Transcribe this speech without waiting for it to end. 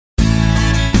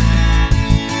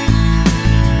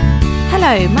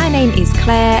Hello, my name is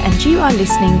Claire and you are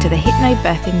listening to the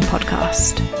Hypnobirthing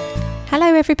Podcast. Hello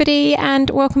everybody and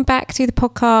welcome back to the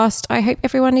podcast. I hope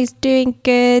everyone is doing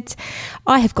good.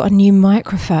 I have got a new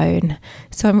microphone,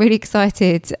 so I'm really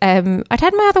excited. I'd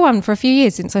had my other one for a few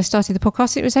years since I started the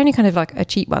podcast. It was only kind of like a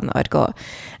cheap one that I'd got.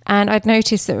 And I'd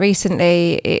noticed that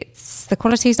recently the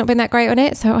quality's not been that great on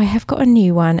it. So I have got a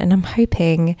new one and I'm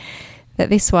hoping that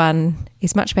this one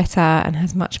is much better and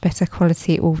has much better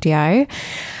quality audio.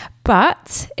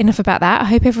 But enough about that. I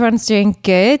hope everyone's doing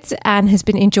good and has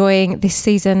been enjoying this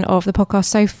season of the podcast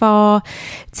so far.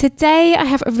 Today, I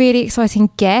have a really exciting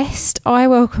guest. I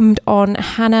welcomed on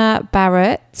Hannah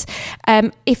Barrett.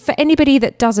 If for anybody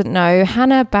that doesn't know,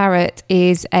 Hannah Barrett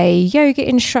is a yoga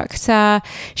instructor.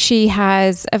 She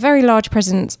has a very large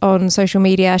presence on social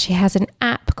media. She has an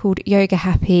app called Yoga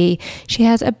Happy. She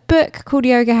has a book called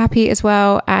Yoga Happy as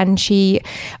well. And she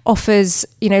offers,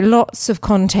 lots of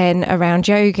content around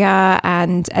yoga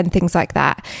and things like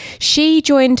that. She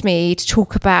joined me to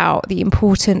talk about the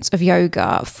importance of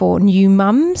yoga for new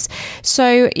mums.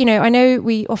 So, I know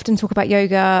we often talk about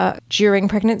yoga during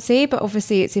pregnancy, but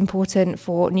obviously it's important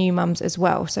for new mums as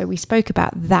well. So we spoke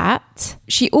about that.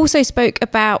 She also spoke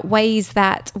about ways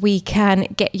that we can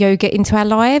get yoga into our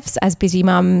lives. As busy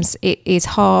mums, it is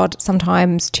hard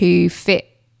sometimes to fit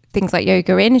things like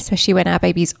yoga in, especially when our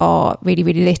babies are really,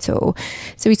 really little.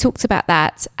 So we talked about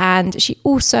that. And she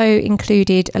also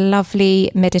included a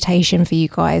lovely meditation for you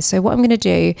guys. So what I'm going to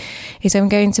do is I'm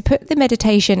going to put the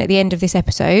meditation at the end of this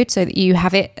episode so that you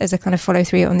have it as a kind of follow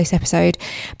through on this episode.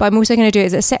 But I'm also going to do it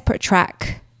as a separate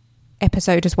track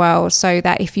episode as well, so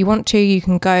that if you want to, you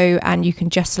can go and you can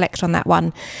just select on that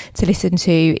one to listen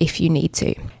to if you need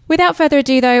to. Without further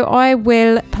ado though, I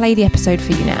will play the episode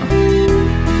for you now.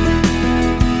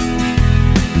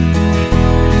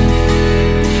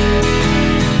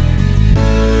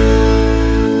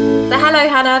 So hello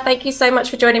Hannah, thank you so much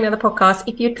for joining me on the podcast.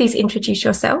 If you'd please introduce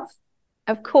yourself.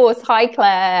 Of course. Hi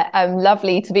Claire,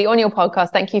 lovely to be on your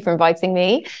podcast. Thank you for inviting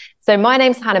me. So my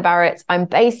name's Hannah Barrett. I'm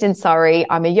based in Surrey.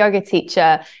 I'm a yoga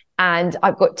teacher and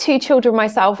I've got 2 children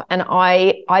myself, and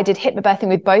I did hypnobirthing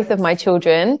with both of my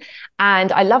children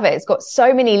and I love it. It's got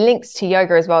so many links to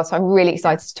yoga as well. So I'm really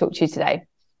excited to talk to you today.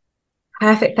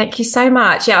 Perfect. Thank you so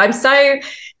much. Yeah,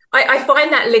 I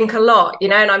find that link a lot,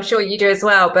 and I'm sure you do as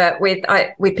well. But with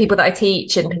people that I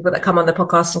teach and people that come on the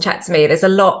podcast and chat to me, there's a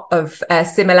lot of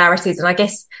similarities. And I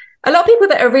guess a lot of people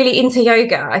that are really into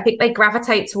yoga, I think they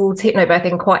gravitate towards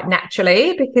hypnobirthing quite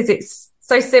naturally because it's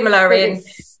so similar in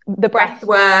the breath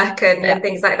work and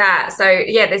things like that. So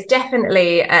yeah, there's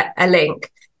definitely a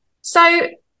link. So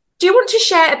do you want to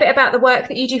share a bit about the work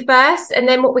that you do first? And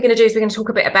then what we're going to do is we're going to talk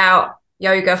a bit about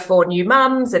yoga for new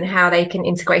mums and how they can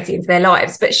integrate it into their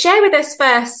lives. But share with us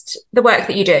first the work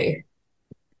that you do.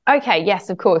 Okay, yes,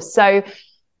 of course. So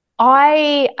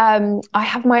I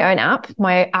have my own app.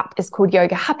 My app is called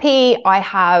Yoga Happy. I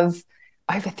have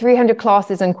over 300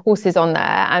 classes and courses on there.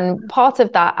 And part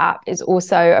of that app is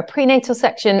also a prenatal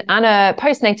section and a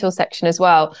postnatal section as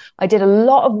well. I did a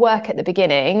lot of work at the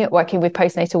beginning working with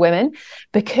postnatal women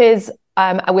because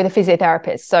with a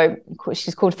physiotherapist. So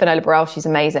she's called Finola Burrell. She's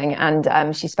amazing.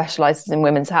 And she specializes in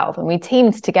women's health. And we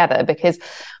teamed together because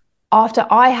after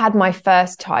I had my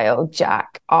first child,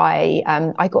 Jack, I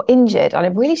got injured and I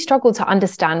really struggled to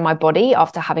understand my body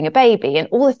after having a baby and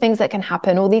all the things that can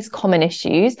happen, all these common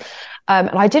issues. And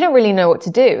I didn't really know what to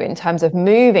do in terms of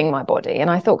moving my body. And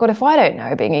I thought, God, if I don't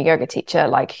know, being a yoga teacher,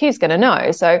 like who's going to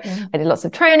know? So I did lots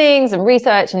of trainings and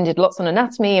research and did lots on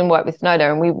anatomy and worked with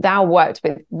Finola. And we now work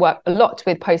a lot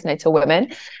with postnatal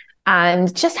women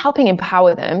and just helping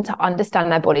empower them to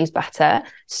understand their bodies better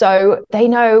so they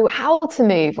know how to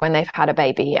move when they've had a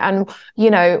baby and,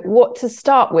 what to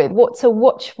start with, what to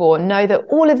watch for, know that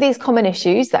all of these common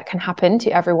issues that can happen to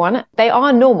everyone, they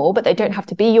are normal, but they don't have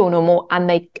to be your normal. And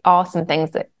they are some things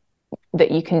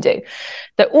that you can do.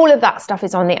 That all of that stuff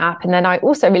is on the app. And then I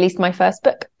also released my first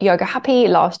book, Yoga Happy,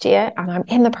 last year. And I'm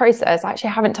in the process. Actually,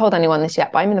 I haven't told anyone this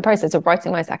yet, but I'm in the process of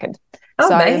writing my second. Oh,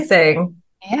 so, amazing.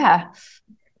 Yeah.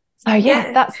 So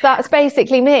yeah, that's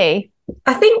basically me.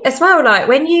 I think as well, like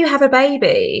when you have a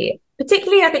baby,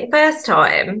 particularly I think first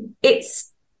time,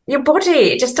 it's your body,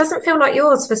 it just doesn't feel like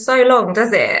yours for so long,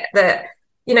 does it? That,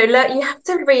 you have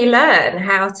to relearn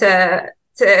how to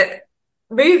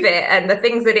move it and the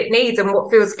things that it needs and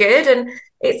what feels good. And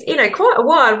it's, quite a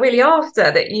while really after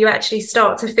that you actually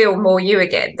start to feel more you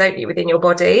again, don't you, within your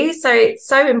body? So it's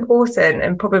so important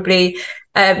and probably,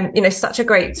 such a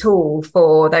great tool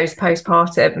for those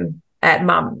postpartum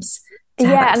mums.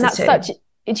 Yeah. And that's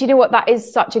do you know what? That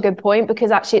is such a good point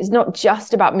because actually it's not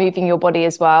just about moving your body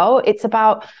as well. It's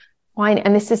about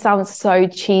and sounds so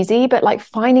cheesy, but like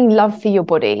finding love for your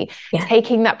body,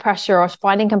 taking that pressure off,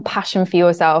 finding compassion for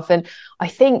yourself. And I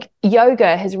think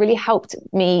yoga has really helped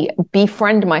me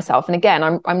befriend myself. And again,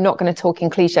 I'm not going to talk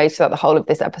in cliches throughout the whole of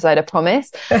this episode, I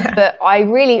promise. But I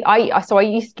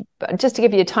used to, just to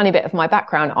give you a tiny bit of my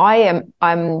background, I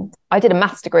did a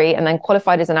maths degree and then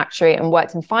qualified as an actuary and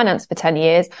worked in finance for 10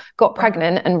 years, got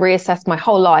pregnant and reassessed my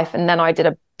whole life. And then I did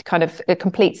a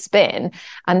complete spin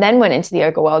and then went into the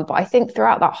yoga world. But I think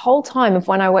throughout that whole time of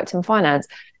when I worked in finance,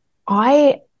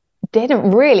 I didn't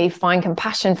really find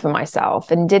compassion for myself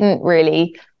and didn't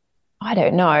really, I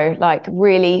don't know, like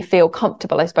really feel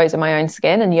comfortable, I suppose, in my own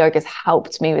skin. And yoga's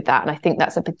helped me with that. And I think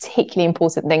that's a particularly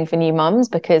important thing for new mums,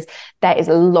 because there is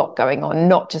a lot going on,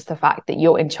 not just the fact that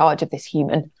you're in charge of this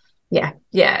human. Yeah.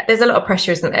 There's a lot of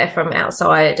pressure, isn't there, from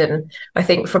outside, and I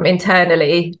think from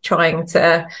internally trying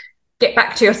to get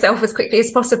back to yourself as quickly as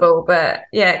possible. But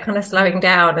kind of slowing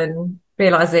down and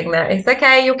realizing that it's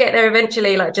okay, you'll get there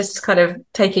eventually, like just kind of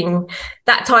taking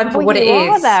that time for what it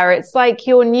is. There, it's like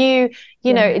you're new,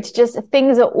 you know, it's just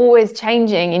things are always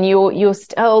changing and you're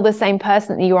still the same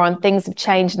person that you are, and things have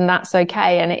changed, and that's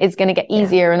okay, and it is going to get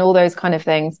easier and all those kind of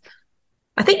things.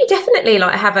 I think you definitely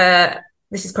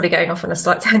this is probably going off on a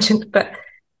slight tangent, but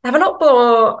I have a lot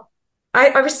more, I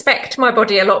respect my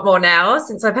body a lot more now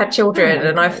since I've had children.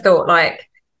 And I've thought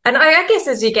and I guess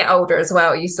as you get older as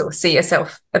well, you sort of see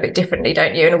yourself a bit differently,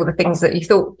 don't you? And all the things that you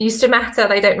thought used to matter,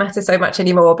 they don't matter so much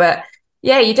anymore. But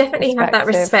you definitely have that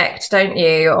respect, don't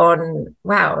you? On,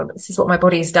 wow, this is what my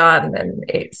body's done. And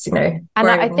it's, and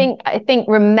I think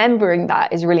remembering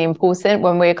that is really important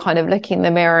when we're kind of looking in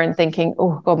the mirror and thinking,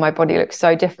 oh God, my body looks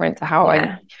so different to how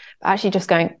I actually just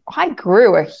going, I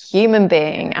grew a human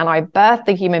being and I birthed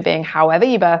a human being, however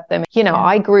you birth them.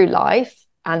 I grew life,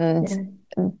 and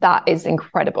that is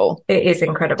incredible. It is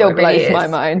incredible. Still blows my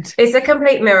mind. It's a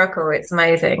complete miracle. It's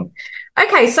amazing.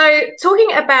 Okay, so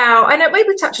talking about, I know maybe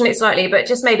we touched on it slightly, but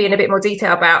just maybe in a bit more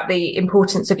detail about the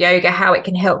importance of yoga, how it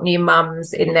can help new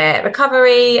mums in their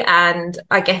recovery and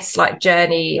I guess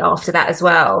journey after that as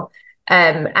well.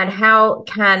 And how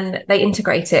can they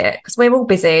integrate it? Because we're all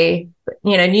busy,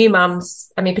 new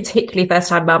mums, I mean, particularly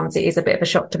first-time mums, it is a bit of a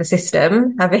shock to the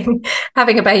system having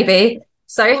a baby.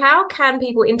 So how can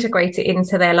people integrate it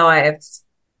into their lives?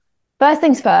 First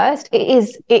things first,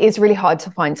 it is really hard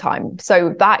to find time.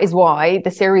 So that is why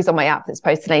the series on my app that's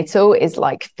postnatal is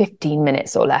 15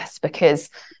 minutes or less, because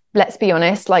let's be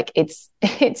honest, it's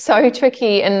so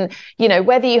tricky. And,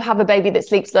 whether you have a baby that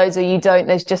sleeps loads or you don't,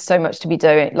 there's just so much to be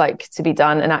done.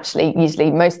 And actually, usually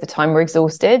most of the time we're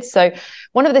exhausted. So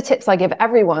one of the tips I give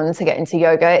everyone to get into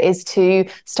yoga is to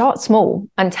start small,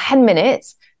 and 10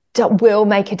 minutes will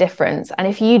make a difference. And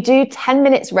if you do 10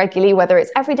 minutes regularly, whether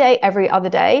it's every day, every other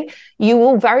day, you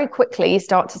will very quickly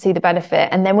start to see the benefit.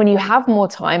 And then when you have more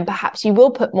time, perhaps you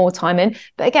will put more time in.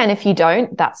 But again, if you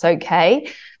don't, that's okay.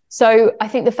 So I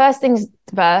think the first things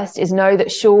first is know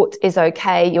that short is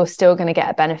okay. You're still going to get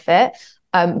a benefit.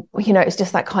 It's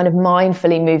just that kind of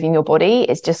mindfully moving your body.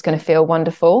 It's just going to feel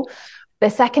wonderful. The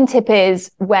second tip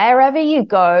is wherever you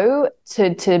go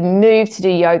to move to do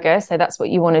yoga, so that's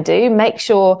what you want to do, make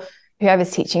sure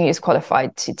whoever's teaching you is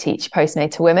qualified to teach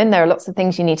postnatal women. There are lots of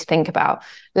things you need to think about.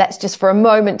 Let's just for a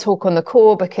moment talk on the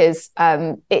core, because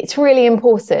it's really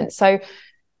important. So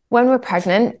when we're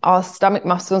pregnant, our stomach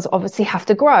muscles obviously have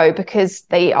to grow, because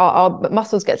our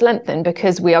muscles get lengthened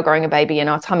because we are growing a baby in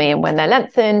our tummy. And when they're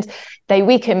lengthened, they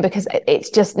weaken because it's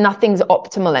just nothing's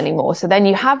optimal anymore. So then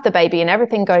you have the baby and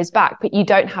everything goes back, but you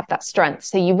don't have that strength.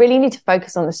 So you really need to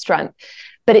focus on the strength.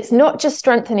 But it's not just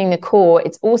strengthening the core,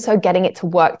 it's also getting it to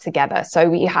work together. So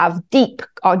we have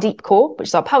our deep core, which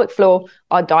is our pelvic floor,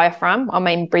 our diaphragm, our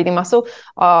main breathing muscle,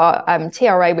 our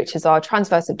TRA, which is our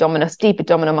transverse abdominis, deep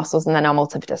abdominal muscles, and then our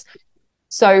multifidus.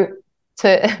 So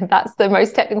that's the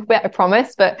most technical bit, I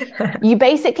promise. But you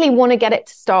basically want to get it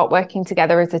to start working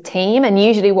together as a team. And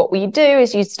usually what we do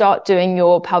is you start doing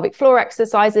your pelvic floor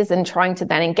exercises and trying to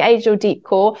then engage your deep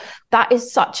core. That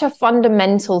is such a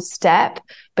fundamental step,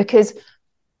 because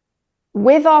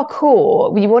with our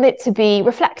core, we want it to be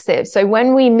reflexive. So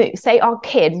when we move, say our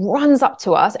kid runs up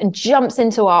to us and jumps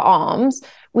into our arms,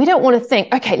 we don't want to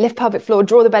think, okay, lift pelvic floor,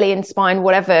 draw the belly in, spine,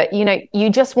 whatever, you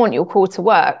just want your core to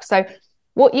work. So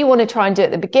what you want to try and do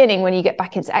at the beginning when you get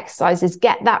back into exercise is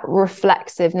get that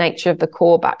reflexive nature of the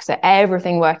core back. So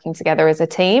everything working together as a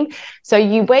team. So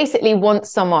you basically want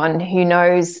someone who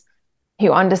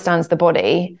understands the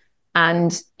body,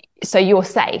 and so you're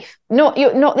safe. Not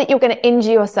that you're going to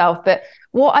injure yourself, but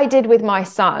what I did with my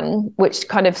son, which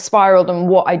kind of spiraled on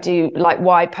what I do, like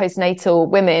why postnatal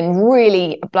women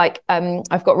really like,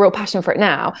 I've got real passion for it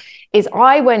now, is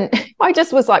I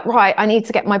just was like, right, I need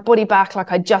to get my body back. Like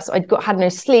had no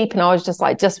sleep, and I was just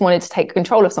like, just wanted to take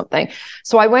control of something.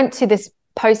 So I went to this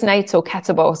postnatal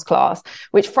kettlebells class,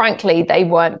 which frankly they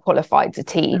weren't qualified to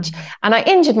teach. And I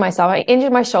injured myself. I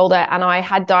injured my shoulder, and I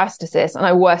had diastasis, and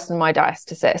I worsened my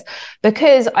diastasis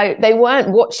because they weren't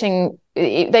watching.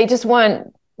 They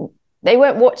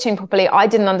weren't watching properly. I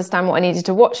didn't understand what I needed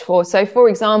to watch for. So for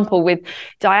example, with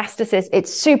diastasis,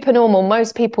 it's super normal.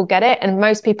 Most people get it, and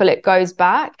most people it goes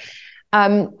back.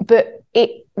 But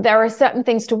there are certain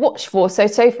things to watch for. So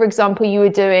for example, you were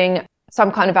doing some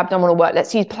kind of abdominal work.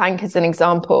 Let's use plank as an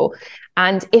example.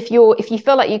 And if you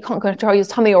feel like you can't control your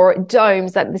tummy, or it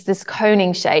domes, that there's this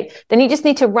coning shape, then you just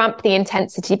need to ramp the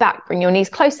intensity back, bring your knees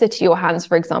closer to your hands,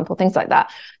 for example, things like that.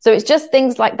 So it's just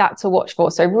things like that to watch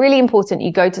for. So really important,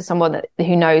 you go to someone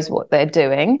who knows what they're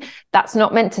doing. That's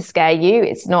not meant to scare you.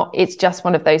 It's just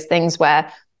one of those things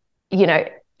where,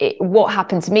 what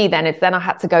happened to me then is then I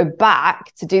had to go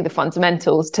back to do the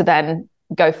fundamentals to then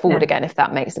go forward again, if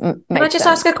that makes sense. Can I just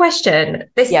ask a question?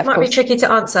 This might be tricky to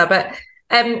answer, but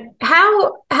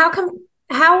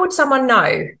how would someone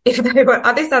know if they were,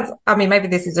 maybe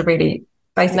this is a really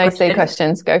basic question.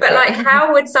 Questions, go for it. But like,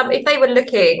 how would if they were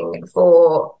looking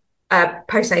for a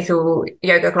postnatal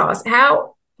yoga class,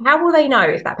 how will they know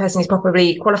if that person is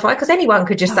properly qualified? Because anyone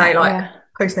could just say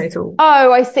postnatal.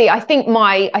 Oh, I see. I think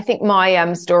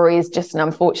my story is just an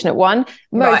unfortunate one.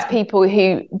 Most people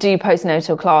who do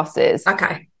postnatal classes,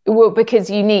 well, because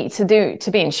you need to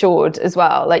be insured as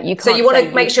well. Like you can't. So you want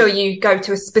to make sure you go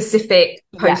to a specific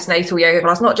postnatal yoga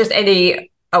class, not just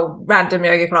any random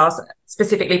yoga class,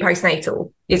 specifically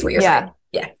postnatal, is what you're saying.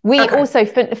 Yeah. We also,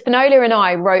 Finola and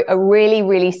I wrote a really,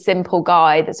 really simple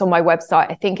guide that's on my website.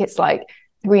 I think it's like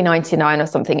 $3.99 or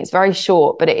something. It's very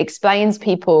short, but it explains to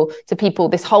people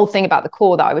this whole thing about the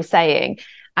core that I was saying,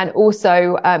 and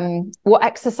also what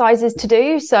exercises to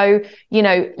do. So,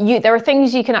 there are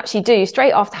things you can actually do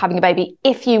straight after having a baby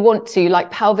if you want to,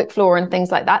 like pelvic floor and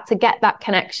things like that, to get that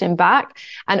connection back.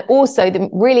 And also,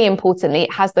 really importantly,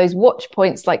 it has those watch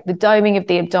points like the doming of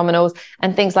the abdominals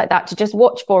and things like that to just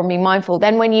watch for and be mindful.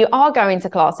 Then when you are going to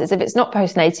classes, if it's not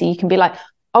postnatal, you can be like,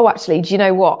 oh, actually, do you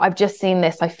know what? I've just seen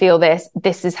this. I feel this.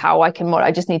 This is how I can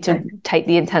I just need to take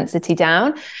the intensity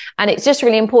down. And it's just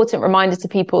really important reminder to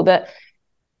people that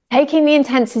taking the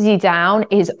intensity down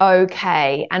is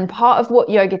okay. And part of what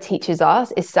yoga teaches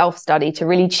us is self-study, to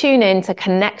really tune in, to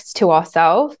connect to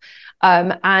ourselves.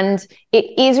 And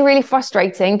it is really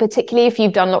frustrating, particularly if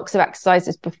you've done lots of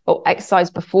exercise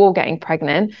before getting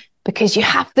pregnant, because you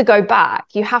have to go back.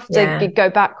 You have to go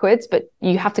backwards, but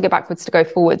you have to go backwards to go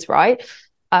forwards, right?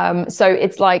 So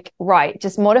it's like,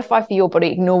 just modify for your body,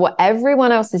 ignore what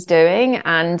everyone else is doing.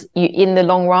 And in the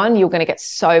long run, you're going to get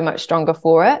so much stronger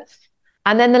for it.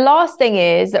 And then the last thing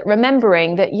is that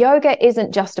remembering that yoga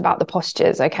isn't just about the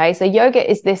postures. Okay. So yoga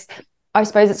is this, I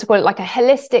suppose it's called like a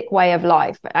holistic way of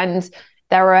life. And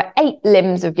there are 8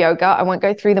 limbs of yoga. I won't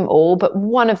go through them all, but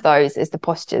one of those is the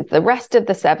postures. The rest of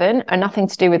the 7 are nothing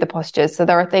to do with the postures. So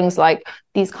there are things like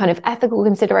these kind of ethical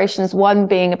considerations, one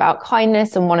being about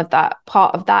kindness. And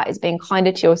part of that is being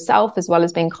kinder to yourself as well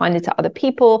as being kinder to other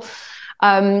people.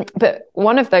 But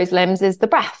one of those limbs is the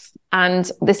breath.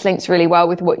 And this links really well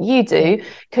with what you do.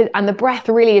 And the breath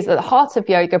really is at the heart of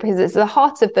yoga, because it's the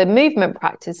heart of the movement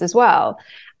practice as well.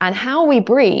 And how we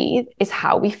breathe is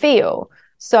how we feel.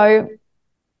 So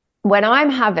when I'm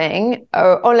having,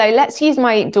 let's use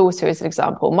my daughter as an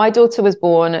example. My daughter was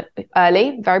born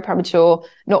early, very premature,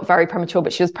 not very premature,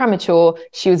 but she was premature.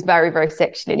 She was very, very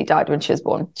sick. She nearly died when she was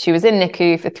born. She was in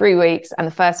NICU for 3 weeks, and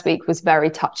the first week was very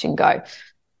touch and go.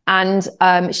 And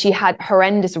she had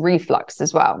horrendous reflux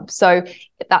as well. So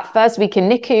that first week in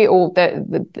NICU, or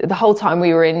the whole time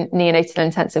we were in neonatal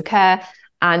intensive care,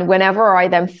 and whenever I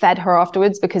then fed her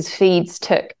afterwards, because feeds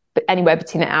took anywhere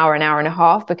between an hour and a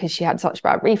half because she had such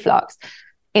bad reflux,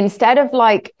 instead of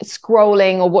like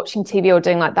scrolling or watching TV or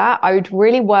doing like that, I would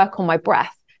really work on my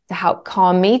breath to help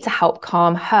calm me, to help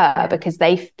calm her, because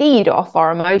they feed off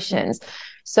our emotions.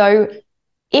 So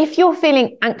if you're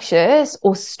feeling anxious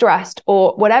or stressed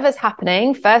or whatever's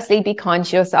happening, firstly, be kind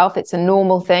to yourself. It's a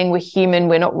normal thing. We're human.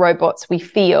 We're not robots. We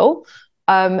feel.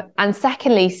 And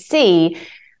secondly, see,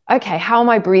 okay, how am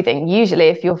I breathing? Usually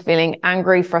if you're feeling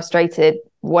angry, frustrated,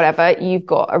 whatever, you've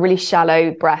got a really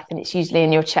shallow breath, and it's usually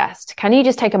in your chest. Can you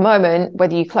just take a moment,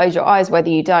 whether you close your eyes, whether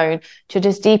you don't, to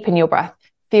just deepen your breath?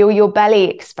 Feel your belly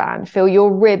expand, feel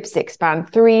your ribs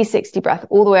expand, 360 breath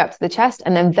all the way up to the chest.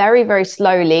 And then very, very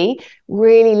slowly,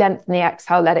 really lengthen the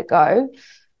exhale, let it go.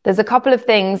 There's a couple of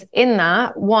things in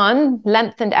that. One,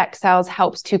 lengthened exhales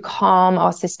helps to calm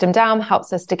our system down,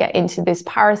 helps us to get into this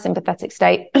parasympathetic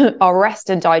state, our rest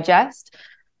and digest.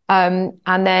 And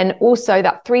then also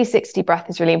that 360 breath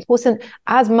is really important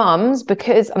as mums,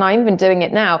 because, and I'm even doing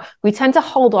it now, we tend to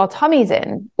hold our tummies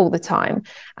in all the time.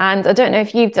 And I don't know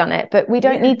if you've done it, but we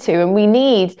don't need to, and we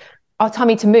need our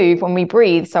tummy to move when we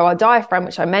breathe. So our diaphragm,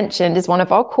 which I mentioned, is one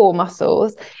of our core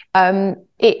muscles.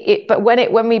 But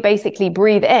when we basically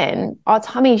breathe in, our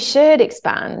tummy should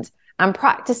expand, and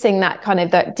practicing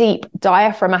that deep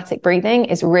diaphragmatic breathing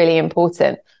is really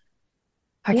important.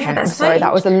 Okay, I'm sorry,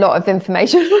 that was a lot of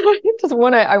information.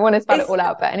 I want to spell it all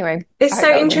out, but anyway. It's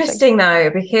so interesting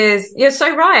though, because you're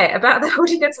so right about the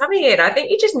holding your tummy in. I think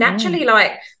you just naturally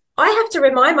I have to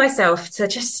remind myself to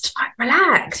just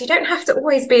relax. You don't have to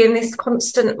always be in this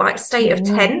constant state of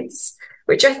tense,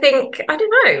 which I think, I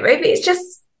don't know, maybe it's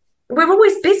just, we're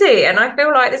always busy, and I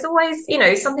feel like there's always,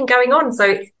 something going on.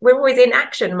 So we're always in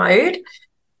action mode.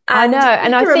 I know.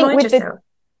 And I think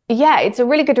it's a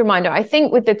really good reminder. I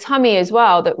think with the tummy as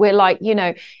well, that we're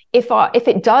if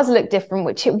it does look different,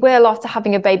 which it will after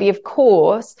having a baby, of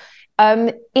course,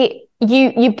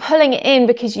 you pulling it in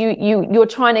because you're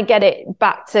trying to get it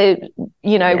back to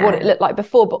what it looked like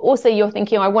before, but also you're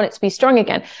thinking, I want it to be strong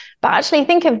again. But actually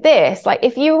think of this,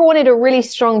 if you wanted a really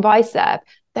strong bicep,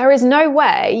 there is no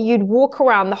way you'd walk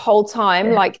around the whole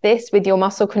time like this with your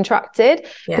muscle contracted,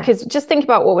 because just think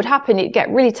about what would happen. You'd get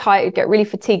really tight, you'd get really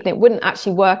fatigued, and it wouldn't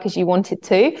actually work as you want it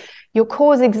to. Your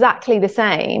core is exactly the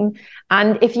same.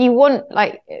 And if you want,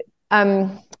 I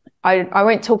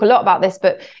won't talk a lot about this,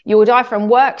 but your diaphragm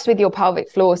works with your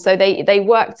pelvic floor. So they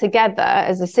work together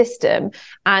as a system.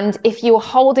 And if you're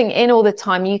holding in all the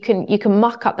time, you can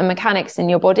muck up the mechanics in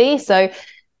your body. So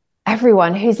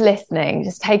everyone who's listening,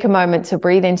 just take a moment to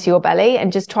breathe into your belly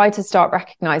and just try to start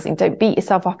recognizing. Don't beat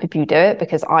yourself up if you do it,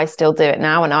 because I still do it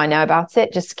now and I know about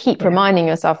it. Just keep reminding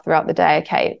yourself throughout the day,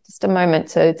 okay, just a moment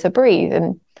to breathe.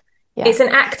 And it's an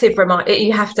active reminder.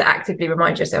 You have to actively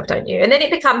remind yourself, don't you? And then it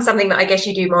becomes something that I guess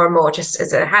you do more and more just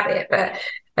as a habit. But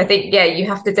I think, you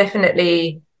have to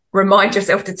definitely remind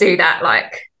yourself to do that,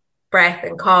 breath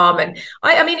and calm. And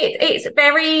I mean, it's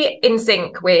very in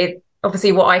sync with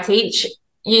obviously what I teach.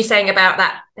 You saying about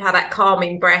that, how that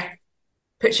calming breath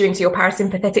puts you into your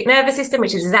parasympathetic nervous system,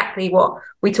 which is exactly what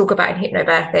we talk about in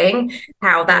hypnobirthing,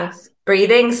 how that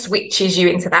breathing switches you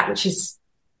into that, which is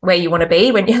where you want to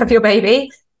be when you have your baby.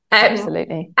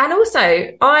 Absolutely. And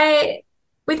also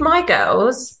with my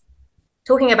girls,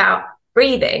 talking about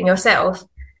breathing yourself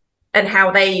and how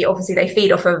they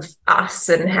feed off of us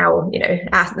and how,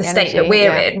 the state that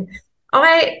we're in.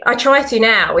 I try to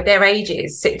now with their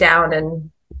ages, sit down and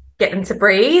get them to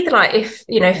breathe. If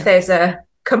there's a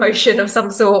commotion of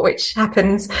some sort, which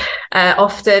happens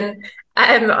often,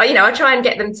 I try and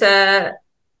get them to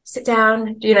sit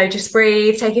down, just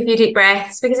breathe, take a few deep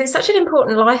breaths, because it's such an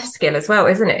important life skill as well,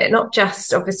 isn't it? Not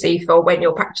just obviously for when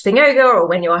you're practicing yoga or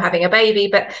when you're having a baby,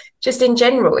 but just in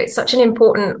general, it's such an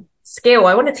important skill.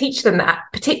 I want to teach them that,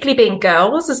 particularly being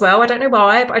girls as well. I don't know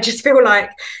why, but I just feel like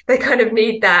they kind of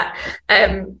need that,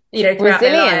 throughout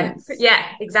their life. Yeah,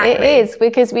 exactly. It is,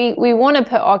 because we want to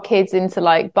put our kids into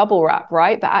bubble wrap,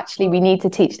 right? But actually we need to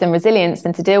teach them resilience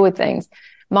and to deal with things.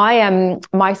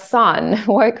 My son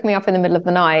woke me up in the middle of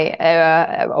the night,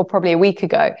 or probably a week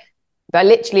ago. But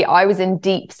literally, I was in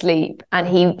deep sleep and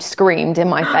he screamed in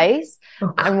my face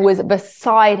and was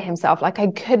beside himself. I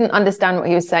couldn't understand what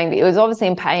he was saying, but he was obviously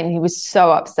in pain. He was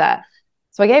so upset.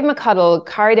 So I gave him a cuddle,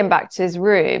 carried him back to his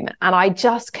room, and I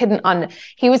just couldn't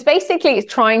he was basically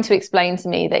trying to explain to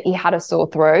me that he had a sore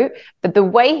throat, but the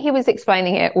way he was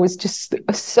explaining it was just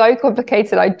so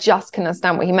complicated. I just couldn't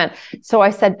understand what he meant. So I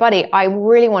said, buddy, I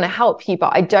really want to help you,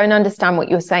 but I don't understand what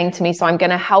you're saying to me. So I'm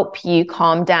going to help you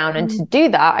calm down. And to do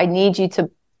that, I need you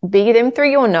to breathe in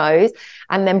through your nose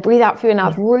and then breathe out through your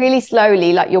mouth really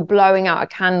slowly, like you're blowing out a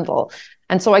candle.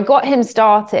 And so I got him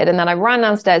started, and then I ran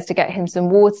downstairs to get him some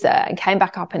water and came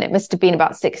back up, and it must have been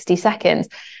about 60 seconds.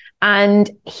 And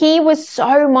he was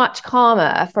so much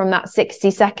calmer from that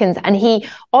 60 seconds. And he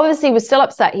obviously was still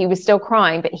upset. He was still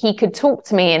crying, but he could talk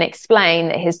to me and explain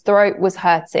that his throat was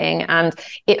hurting and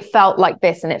it felt like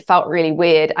this, and it felt really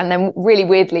weird. And then really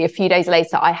weirdly, a few days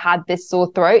later, I had this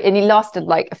sore throat, and he lasted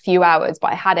a few hours,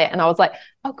 but I had it. And I was like,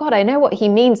 oh God, I know what he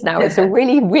means now. It's a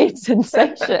really weird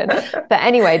sensation. But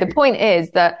anyway, the point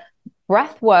is that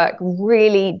breath work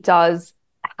really does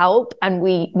help, and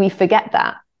we forget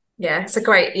that. Yeah, it's a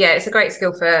great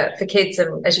skill for kids,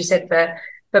 and as you said,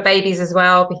 for babies as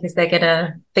well, because they're going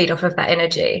to feed off of that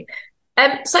energy.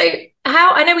 So how,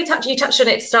 I know you touched on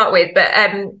it to start with, but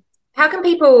how can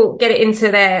people get it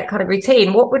into their kind of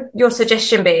routine? What would your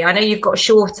suggestion be? I know you've got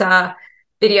shorter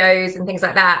videos and things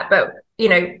like that, but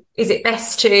is it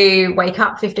best to wake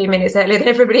up 15 minutes earlier than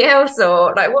everybody else,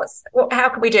 or like how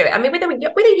can we do it? I mean, with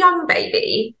a young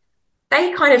baby,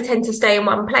 they kind of tend to stay in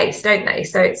one place, don't they?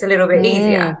 So it's a little bit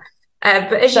easier.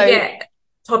 But as you get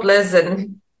toddlers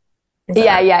and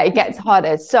it gets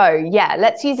harder. So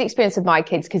let's use the experience of my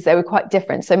kids, because they were quite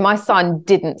different. So my son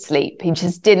didn't sleep. He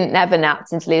just never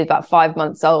napped until he was about 5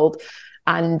 months old.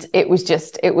 And it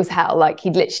was hell. Like,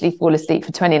 he'd literally fall asleep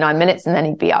for 29 minutes and then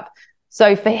he'd be up.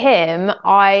 So for him,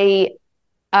 and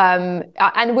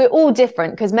we're all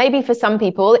different, because maybe for some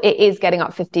people it is getting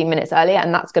up 15 minutes earlier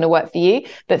and that's going to work for you.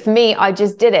 But for me, I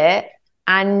just did it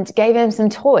and gave him some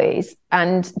toys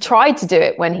and tried to do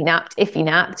it when he napped, if he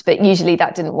napped, but usually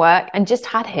that didn't work, and just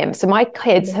had him. So my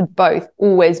kids have both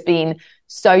always been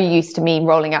so used to me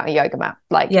rolling out a yoga mat,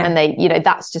 and they,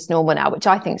 that's just normal now, which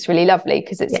I think is really lovely,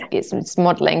 because it's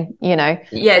modeling,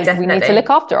 definitely. We need to look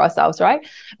after ourselves, right?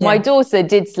 My daughter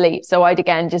did sleep, so I'd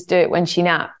again just do it when she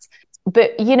napped.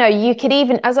 But you could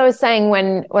even, as I was saying,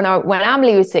 when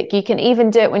Emily was sick, you can even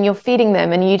do it when you're feeding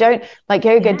them, and you don't, like,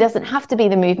 yoga doesn't have to be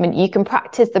the movement. You can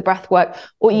practice the breath work,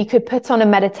 or you could put on a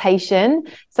meditation,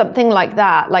 something like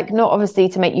that, like, not obviously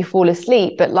to make you fall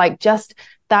asleep, but like just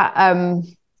that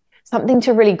something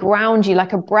to really ground you,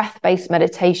 like a breath-based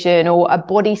meditation or a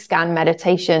body scan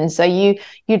meditation. So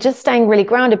you're just staying really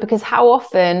grounded, because how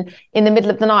often in the middle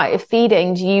of the night of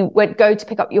feeding do you would go to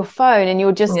pick up your phone and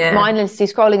you're just mindlessly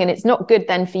scrolling, and it's not good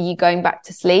then for you going back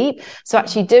to sleep. So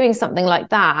actually doing something like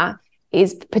that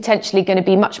is potentially going to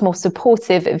be much more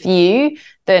supportive of you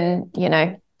than,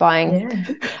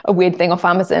 buying a weird thing off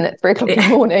Amazon at 3 o'clock in the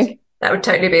morning. That would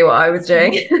totally be what I was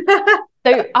doing.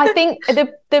 So I think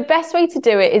the best way to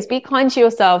do it is be kind to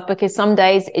yourself, because some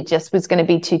days it just was going to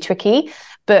be too tricky.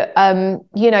 But,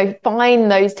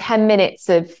 find those 10 minutes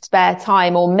of spare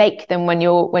time, or make them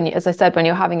when as I said, when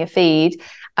you're having a feed.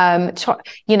 And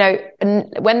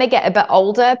when they get a bit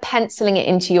older, penciling it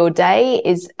into your day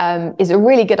is a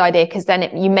really good idea, because then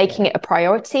you're making it a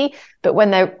priority. But when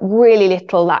they're really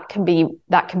little, that can be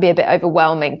a bit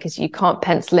overwhelming, because you can't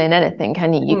pencil in anything,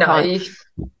 can you?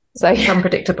 So it's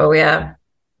unpredictable. Yeah.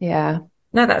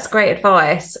 No, that's great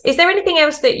advice. Is there anything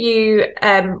else that you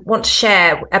want to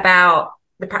share about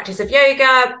the practice of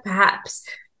yoga, perhaps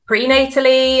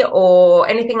prenatally or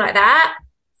anything like that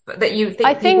you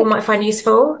think people might find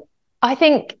useful? I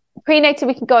think prenatal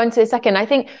we can go into in a second. I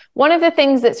think one of the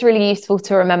things that's really useful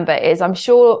to remember is, I'm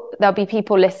sure there'll be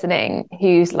people listening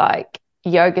who's like,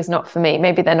 yoga's not for me.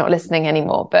 Maybe they're not listening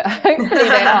anymore, but hopefully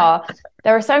they are.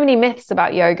 There are so many myths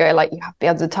about yoga, like you have to be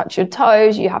able to touch your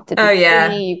toes, you have to do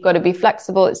you've got to be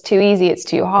flexible, it's too easy, it's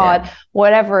too hard,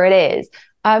 whatever it is.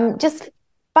 Just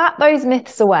bat those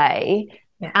myths away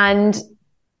and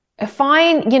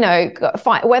find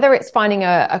whether it's finding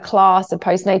a class, a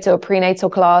postnatal or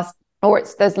prenatal class, or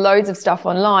there's loads of stuff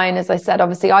online. As I said,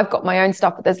 obviously I've got my own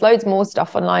stuff, but there's loads more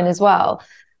stuff online as well.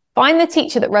 Find the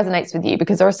teacher that resonates with you,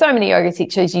 because there are so many yoga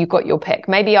teachers. You've got your pick.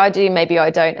 Maybe I do, maybe I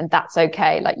don't, and that's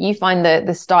okay. Like, you find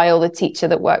the style, the teacher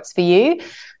that works for you,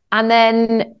 and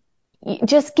then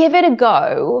just give it a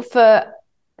go for,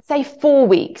 say, 4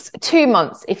 weeks, 2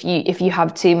 months. If you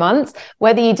have 2 months,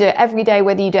 whether you do it every day,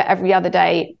 whether you do it every other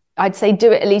day, I'd say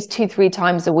do it at least 2-3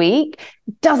 times a week.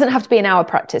 It doesn't have to be an hour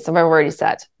practice. I've already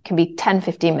said it can be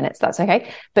 10-15 minutes. That's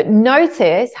okay. But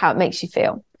notice how it makes you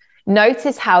feel.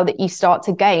 Notice how that you start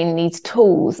to gain these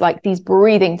tools, like these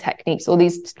breathing techniques, or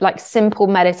these like simple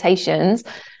meditations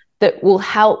that will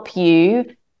help you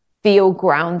feel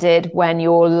grounded when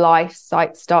your life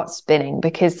starts spinning,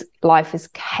 because life is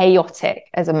chaotic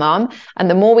as a mum.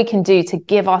 And the more we can do to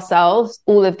give ourselves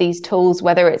all of these tools,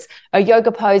 whether it's a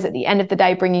yoga pose at the end of the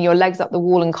day, bringing your legs up the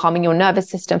wall and calming your nervous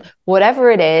system,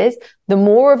 whatever it is, the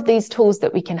more of these tools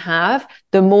that we can have,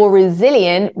 the more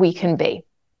resilient we can be.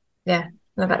 Yeah.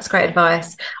 No, that's great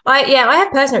advice. I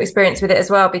have personal experience with it as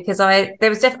well, because I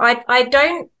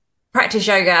don't practice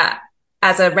yoga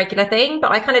as a regular thing,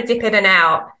 but I kind of dip in and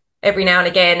out every now and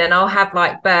again, and I'll have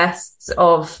like bursts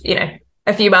of,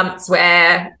 a few months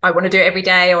where I want to do it every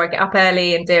day, or I get up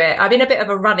early and do it. I'm in a bit of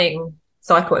a running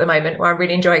cycle at the moment where I'm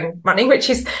really enjoying running, which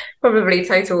is probably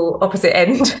total opposite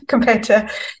end compared to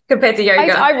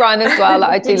yoga. I run as well.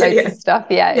 Like, I do loads of stuff.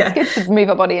 It's good to move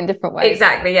our body in different ways.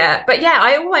 Exactly. Yeah. But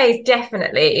I always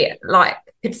definitely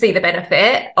could see the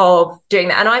benefit of doing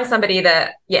that. And I'm somebody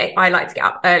that, I like to get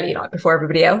up early, like before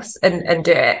everybody else, and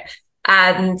do it.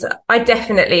 And I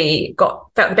definitely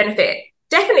felt the benefit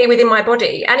definitely within my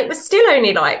body. And it was still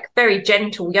only like very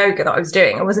gentle yoga that I was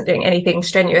doing. I wasn't doing anything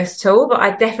strenuous at all, but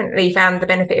I definitely found the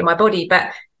benefit in my body.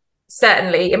 But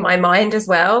certainly in my mind as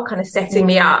well, kind of setting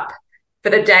me up for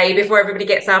the day before everybody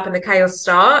gets up and the chaos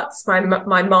starts.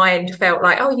 My mind felt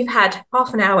like, oh, you've had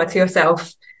half an hour to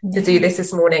yourself to do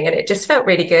this morning. And it just felt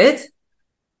really good.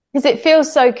 Because it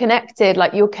feels so connected,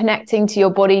 like you're connecting to your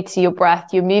body, to your breath,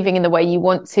 you're moving in the way you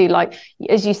want to. Like,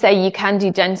 as you say, you can do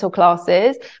gentle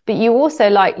classes, but you also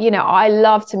like, you know, I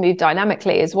love to move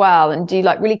dynamically as well and do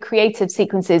like really creative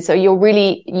sequences. So you're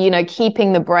really, you know,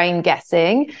 keeping the brain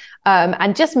guessing,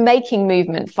 and just making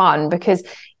movement fun, because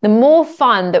the more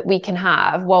fun that we can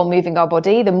have while moving our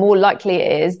body, the more likely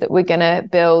it is that we're going to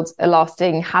build a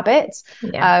lasting habit.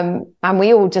 And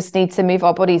we all just need to move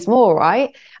our bodies more,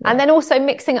 right? And then also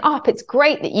mixing it up. It's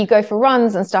great that you go for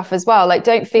runs and stuff as well. Like,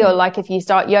 don't feel like if you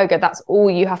start yoga, that's all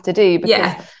you have to do,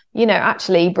 because, you know,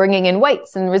 actually bringing in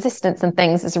weights and resistance and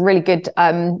things is a really good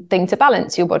thing to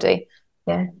balance your body.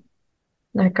 Yeah.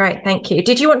 No, great. Thank you.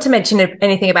 Did you want to mention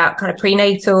anything about kind of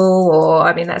prenatal, or,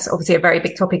 I mean, that's obviously a very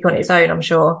big topic on its own, I'm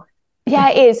sure.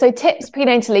 Yeah, it is. So tips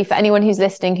prenatally for anyone who's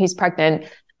listening, who's pregnant.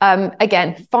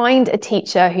 Again, find a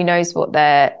teacher who knows what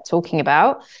they're talking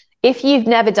about. If you've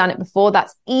never done it before,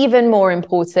 that's even more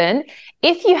important.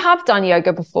 If you have done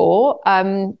yoga before,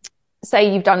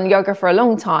 say you've done yoga for a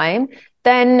long time,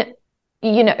 then,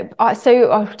 you know,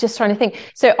 so I'm just trying to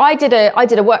think. So I did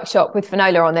a workshop with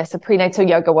Finola on this, a prenatal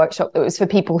yoga workshop that was for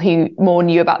people who more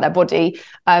knew about their body.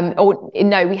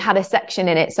 We had a section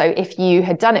in it. So if you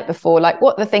had done it before, like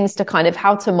what the things to kind of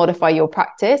how to modify your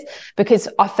practice, because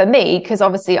for me, because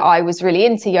obviously I was really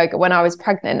into yoga when I was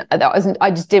pregnant,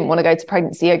 I just didn't want to go to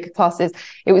pregnancy yoga classes.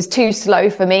 It was too slow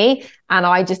for me. And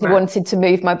I just wanted to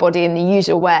move my body in the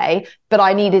usual way, but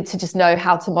I needed to just know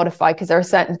how to modify, because there are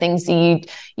certain things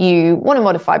you want to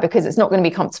modify because it's not going to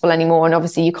be comfortable anymore. And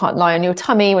obviously you can't lie on your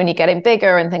tummy when you're getting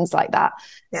bigger and things like that.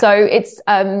 Yeah. So it's,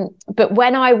 but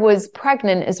when I was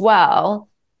pregnant as well,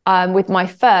 with my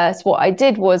first, what I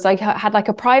did was I had like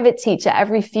a private teacher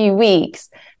every few weeks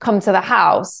come to the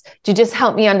house to just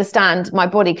help me understand my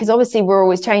body, because obviously we're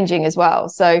always changing as well.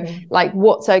 So like,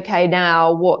 what's okay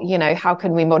now, what, you know, how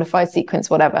can we modify sequence,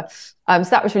 whatever. So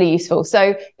that was really useful.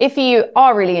 So if you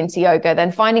are really into yoga,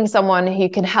 then finding someone who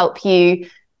can help you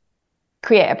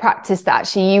create a practice that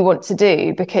actually you want to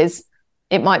do, because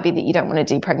it might be that you don't want to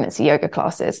do pregnancy yoga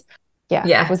classes.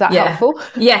 Yeah. Was that helpful?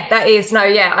 Yeah, that is. No,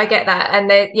 yeah, I get that. And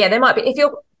there might be,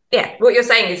 what you're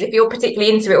saying is if you're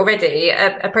particularly into it already,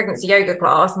 a pregnancy yoga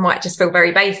class might just feel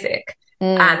very basic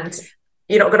and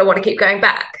you're not going to want to keep going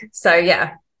back. So,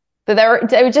 yeah. So there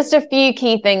were just a few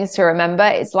key things to remember.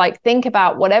 It's like, think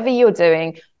about whatever you're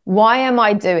doing. Why am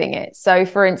I doing it? So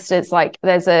for instance, like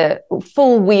there's a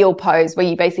full wheel pose where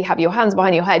you basically have your hands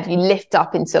behind your head, you lift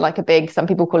up into like a big, some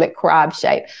people call it crab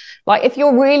shape. Like if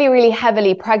you're really, really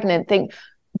heavily pregnant, think,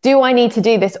 do I need to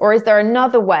do this? Or is there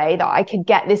another way that I could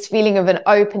get this feeling of an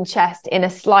open chest in a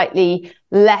slightly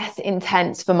less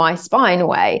intense for my spine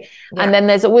way? Yeah. And then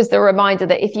there's always the reminder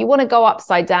that if you want to go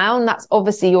upside down, that's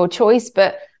obviously your choice,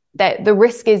 but that the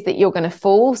risk is that you're going to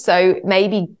fall. So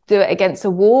maybe do it against a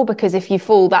wall, because if you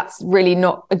fall, that's really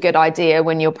not a good idea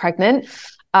when you're pregnant.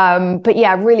 But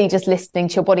yeah, really just listening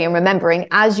to your body and remembering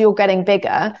as you're getting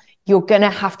bigger, you're going to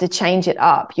have to change it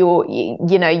up. Your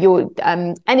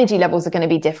energy levels are going to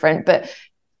be different, but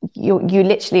you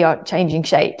literally are changing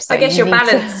shapes. So I guess your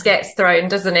balance gets thrown,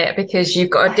 doesn't it? Because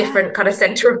you've got a different kind of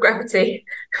center of gravity.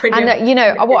 And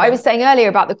what I was saying earlier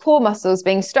about the core muscles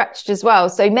being stretched as well.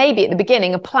 So maybe at the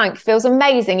beginning, a plank feels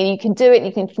amazing and you can do it and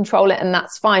you can control it and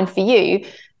that's fine for you.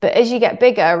 But as you get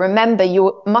bigger, remember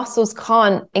your muscles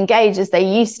can't engage as they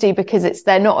used to because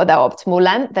they're not at their optimal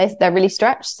length. They're really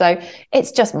stretched. So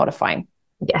it's just modifying.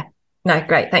 Yeah. No,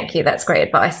 great. Thank you. That's great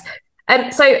advice.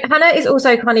 So Hannah is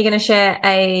also kindly going to share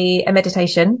a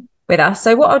meditation with us.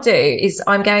 So what I'll do is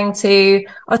I'll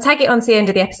tag it onto the end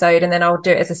of the episode and then I'll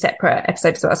do it as a separate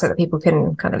episode as well, so that people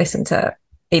can kind of listen to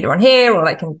either on here or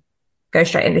they can go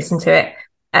straight and listen to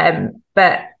it.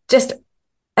 But just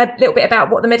a little bit about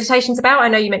what the meditation's about. I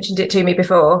know you mentioned it to me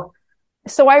before.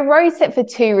 So I wrote it for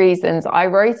two reasons. I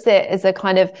wrote it as a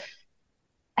kind of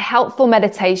helpful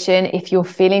meditation if you're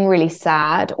feeling really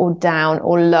sad or down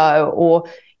or low, or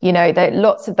that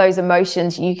lots of those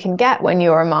emotions you can get when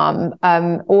you're a mum,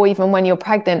 or even when you're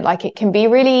pregnant. Like it can be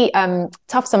really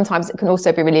tough sometimes. It can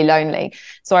also be really lonely.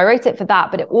 So I wrote it for that,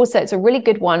 but it's a really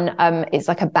good one. It's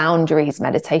like a boundaries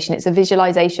meditation. It's a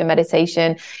visualization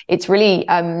meditation. It's really,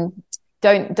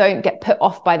 don't get put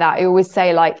off by that. I always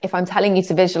say, like, if I'm telling you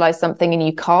to visualize something and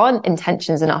you can't,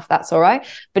 intention's enough, that's all right.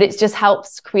 But it just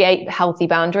helps create healthy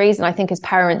boundaries. And I think as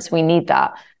parents, we need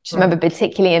that. Just remember,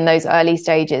 particularly in those early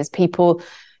stages, people,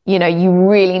 you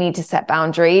really need to set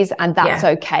boundaries, and that's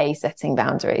okay, setting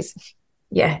boundaries.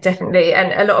 Yeah, definitely.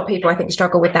 And a lot of people, I think,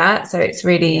 struggle with that. So it's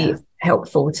really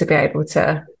helpful to be able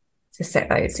to set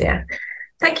those. Yeah.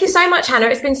 Thank you so much, Hannah.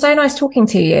 It's been so nice talking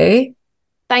to you.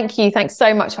 Thank you. Thanks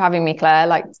so much for having me, Claire.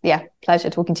 Pleasure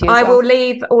talking to you. I will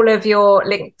leave all of your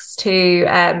links to, your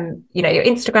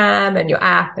Instagram and your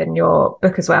app and your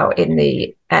book as well in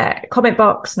the info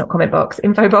box, so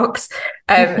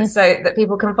that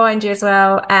people can find you as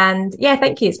well. And yeah,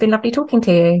 thank you. It's been lovely talking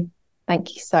to you.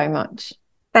 Thank you so much.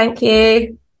 Thank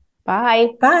you. Bye.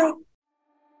 Bye.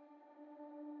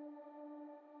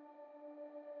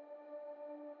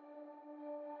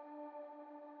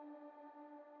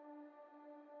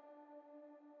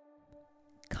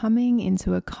 Coming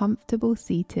into a comfortable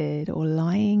seated or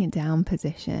lying down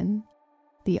position,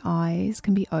 the eyes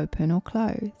can be open or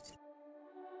closed.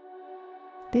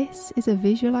 This is a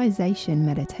visualization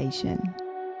meditation,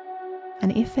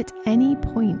 and if at any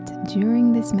point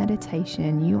during this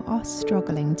meditation you are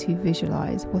struggling to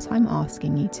visualize what I'm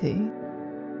asking you to,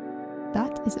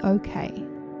 that is okay.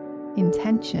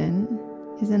 Intention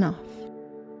is enough.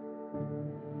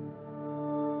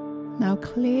 Now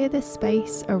clear the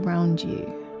space around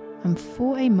you, and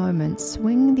for a moment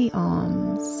swing the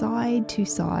arms side to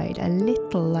side, a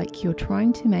little like you're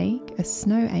trying to make a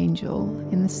snow angel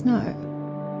in the snow.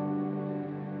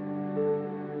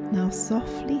 Now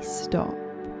softly stop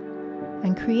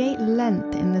and create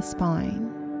length in the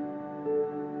spine,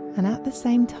 and at the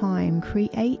same time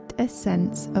create a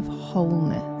sense of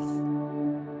wholeness,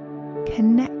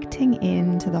 connecting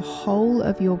into the whole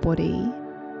of your body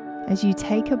as you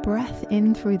take a breath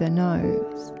in through the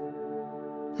nose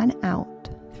and out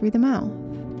through the mouth.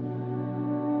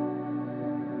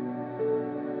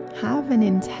 Have an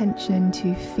intention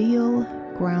to feel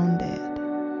grounded.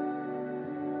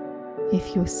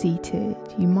 If you're seated,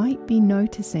 you might be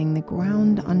noticing the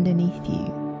ground underneath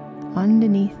you,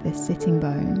 underneath the sitting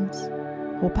bones,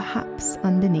 or perhaps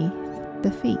underneath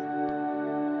the feet.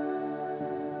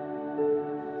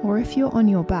 Or if you're on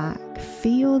your back,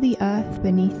 feel the earth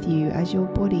beneath you as your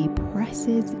body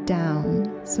presses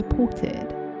down,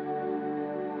 supported.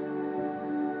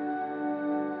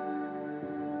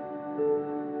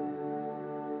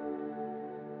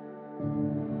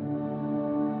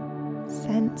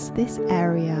 Sense this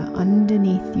area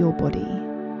underneath your body,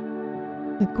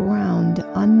 the ground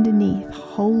underneath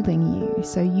holding you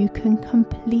so you can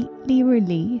completely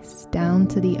release down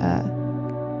to the earth.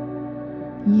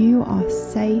 You are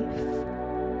safe,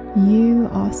 you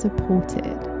are supported.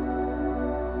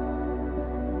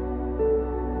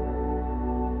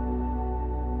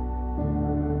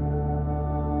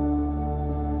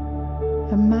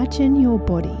 Imagine your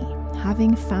body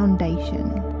having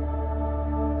foundation,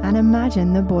 and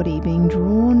imagine the body being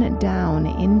drawn down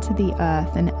into the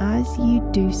earth, and as you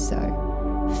do so,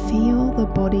 feel the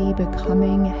body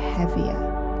becoming heavier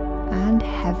and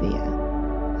heavier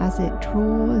as it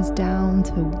draws down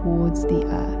towards the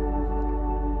earth.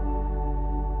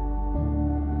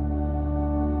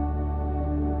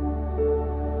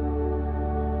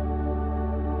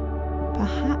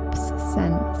 Perhaps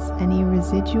sense any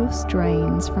residual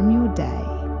strains from your day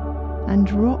and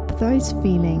drop those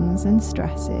feelings and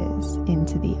stresses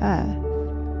into the earth.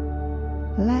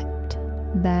 Let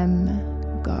them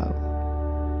go.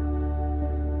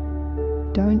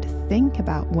 Don't think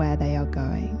about where they are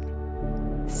going.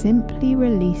 Simply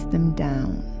release them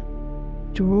down,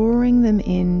 drawing them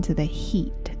into the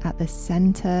heat at the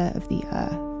center of the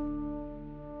earth.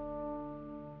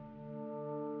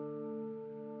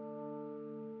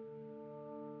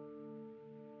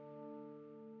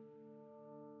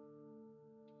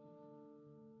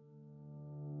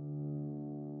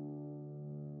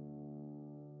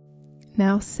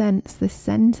 Now sense the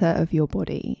center of your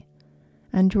body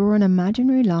and draw an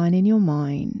imaginary line in your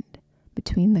mind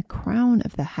between the crown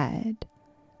of the head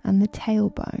and the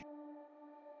tailbone.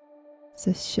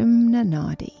 Sushumna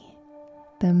Nadi,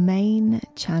 the main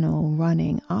channel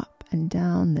running up and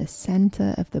down the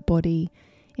center of the body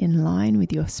in line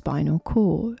with your spinal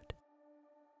cord.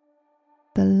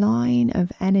 The line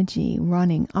of energy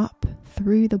running up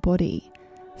through the body.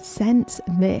 Sense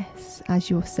this as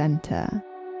your center,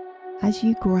 as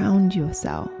you ground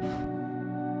yourself.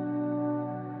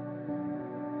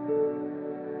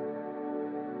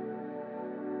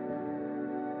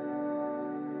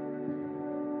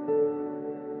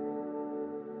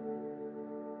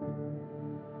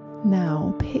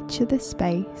 Now picture the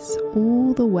space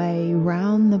all the way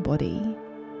round the body,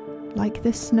 like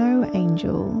the snow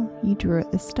angel you drew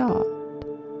at the start.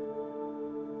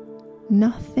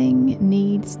 Nothing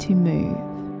needs to move.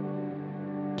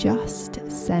 Just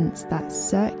sense that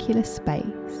circular space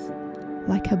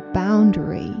like a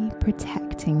boundary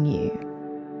protecting you.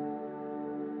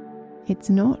 It's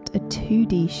not a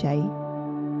 2D shape.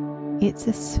 It's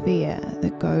a sphere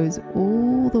that goes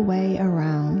all the way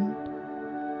around,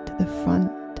 to the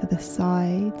front, to the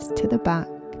sides, to the back.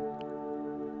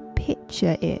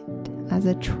 Picture it as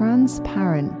a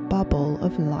transparent bubble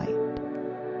of light.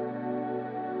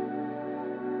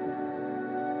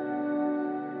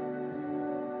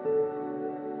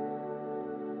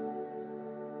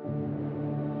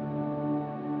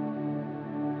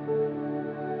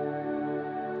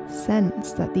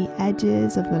 Sense that the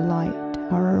edges of the light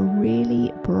are a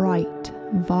really bright,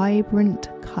 vibrant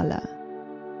colour.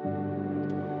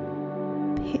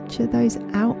 Picture those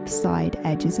outside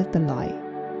edges of the light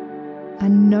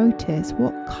and notice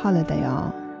what colour they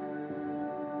are.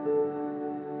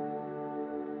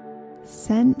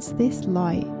 Sense this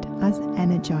light as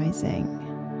energizing.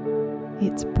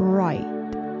 It's bright,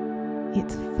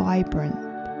 it's vibrant.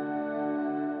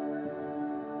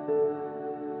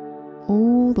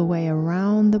 All the way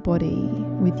around the body,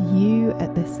 with you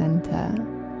at the centre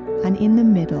and in the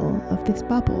middle of this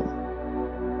bubble.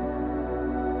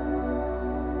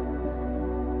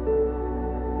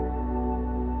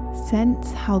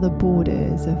 Sense how the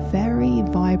borders are very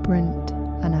vibrant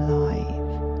and alive.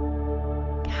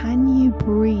 Can you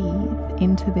breathe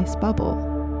into this bubble?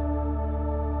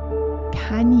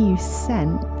 Can you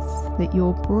sense that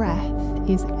your breath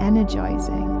is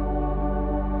energizing?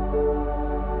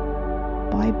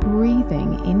 By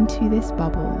breathing into this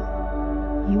bubble,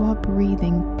 you are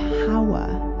breathing power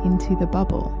into the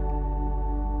bubble.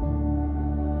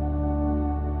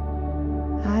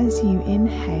 As you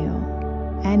inhale,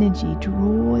 energy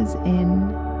draws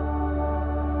in,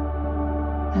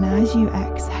 and as you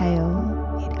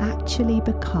exhale, it actually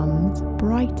becomes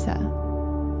brighter,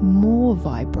 more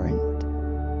vibrant,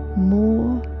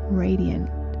 more radiant.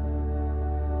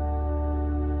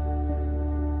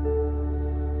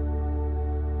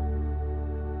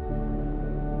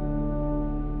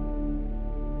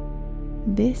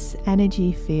 This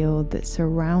energy field that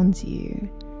surrounds you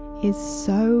is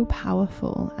so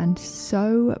powerful and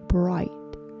so bright,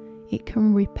 it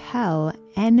can repel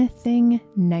anything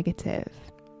negative.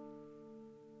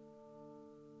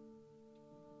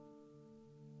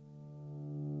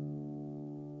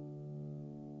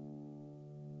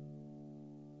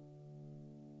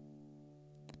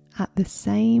 At the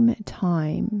same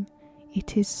time,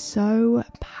 it is so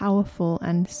powerful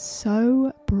and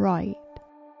so bright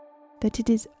that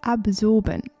it is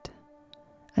absorbent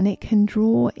and it can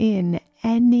draw in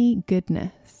any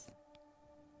goodness.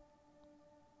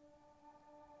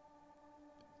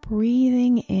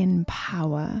 Breathing in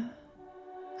power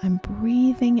and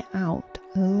breathing out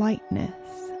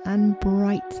lightness and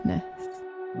brightness.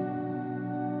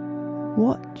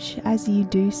 Watch as you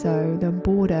do so the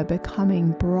border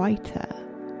becoming brighter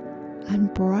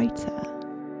and brighter.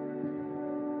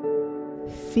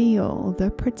 Feel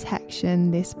the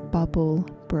protection this bubble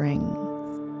brings,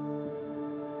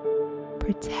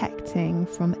 protecting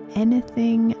from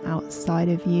anything outside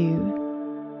of you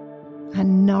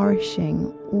and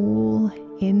nourishing all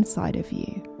inside of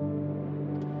you.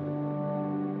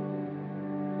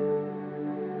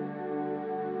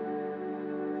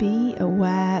 Be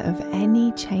aware of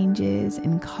any changes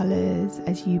in colours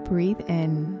as you breathe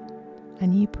in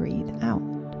and you breathe out.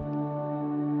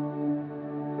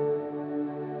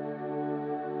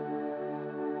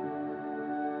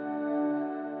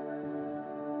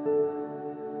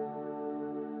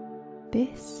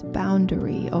 This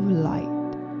boundary of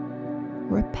light,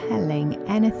 repelling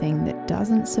anything that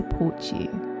doesn't support you,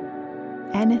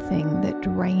 anything that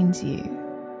drains you,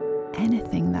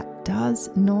 anything that does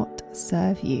not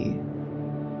serve you,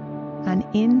 and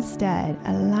instead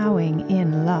allowing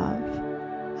in love,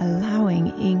 allowing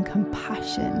in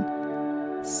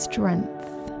compassion,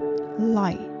 strength,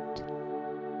 light.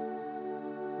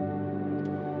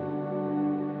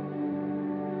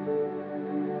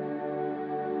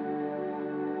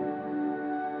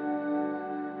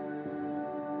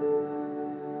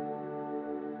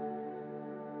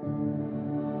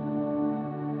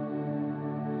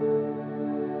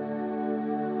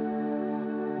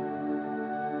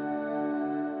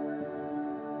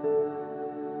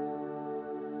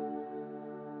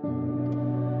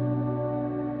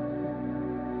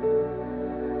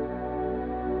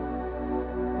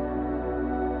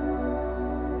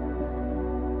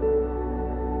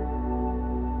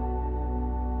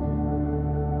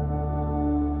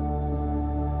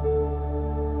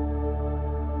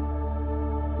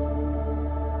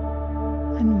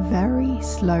 And very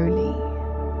slowly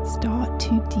start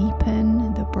to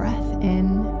deepen the breath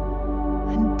in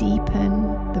and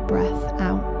deepen the breath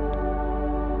out.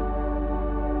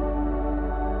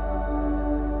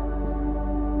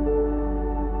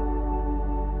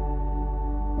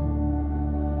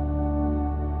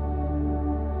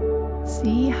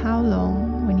 See how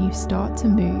long, when you start to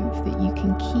move, that you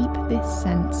can keep this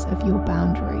sense of your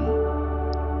boundary.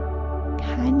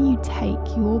 Can you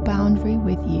take your boundary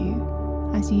with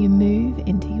you as you move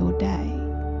into your day?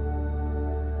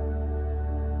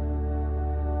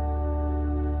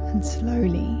 And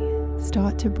slowly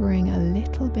start to bring a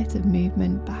little bit of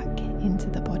movement back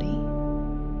into the body.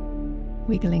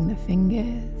 Wiggling the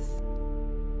fingers,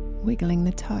 wiggling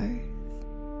the toes.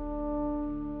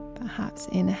 Perhaps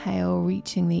inhale,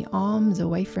 reaching the arms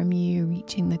away from you,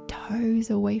 reaching the toes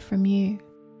away from you.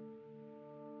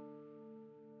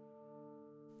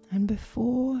 And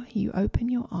before you open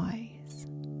your eyes,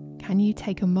 can you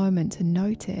take a moment to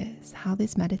notice how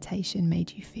this meditation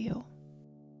made you feel?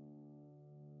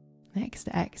 Next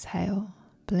exhale,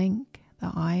 blink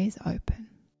the eyes open.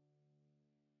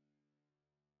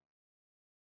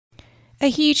 A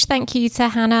huge thank you to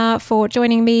Hannah for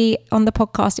joining me on the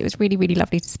podcast. It was really, really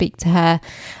lovely to speak to her.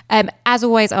 As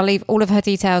always, I'll leave all of her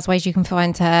details, ways you can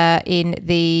find her, in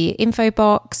the info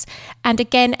box. And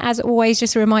again, as always,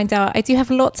 just a reminder, I do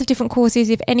have lots of different courses.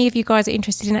 If any of you guys are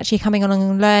interested in actually coming along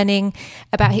and learning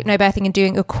about hypnobirthing and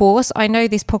doing a course, I know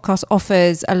this podcast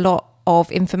offers a lot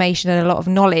of information and a lot of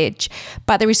knowledge,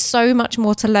 but there is so much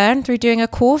more to learn through doing a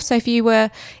course. So if you were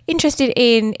interested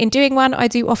in doing one, I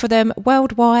do offer them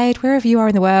worldwide, wherever you are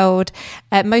in the world.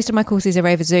 Most of my courses are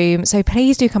over Zoom, so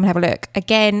please do come and have a look.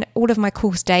 Again, all of my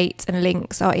course dates and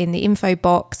links are in the info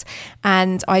box,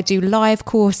 and I do live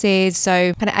courses,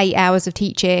 so kind of 8 hours of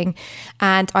teaching.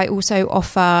 And I also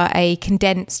offer a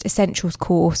condensed essentials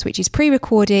course, which is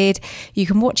pre-recorded. You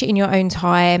can watch it in your own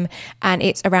time, and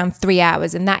it's around 3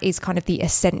 hours, and that is kind of the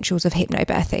essentials of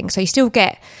hypnobirthing. So you still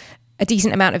get a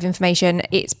decent amount of information.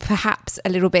 It's perhaps a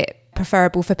little bit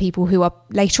preferable for people who are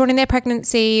later on in their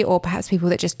pregnancy, or perhaps people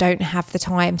that just don't have the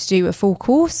time to do a full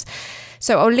course.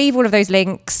 So I'll leave all of those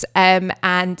links,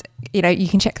 and you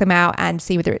can check them out and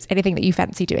see whether it's anything that you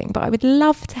fancy doing. But I would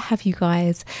love to have you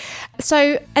guys.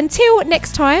 So until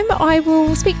next time, I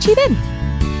will speak to you then.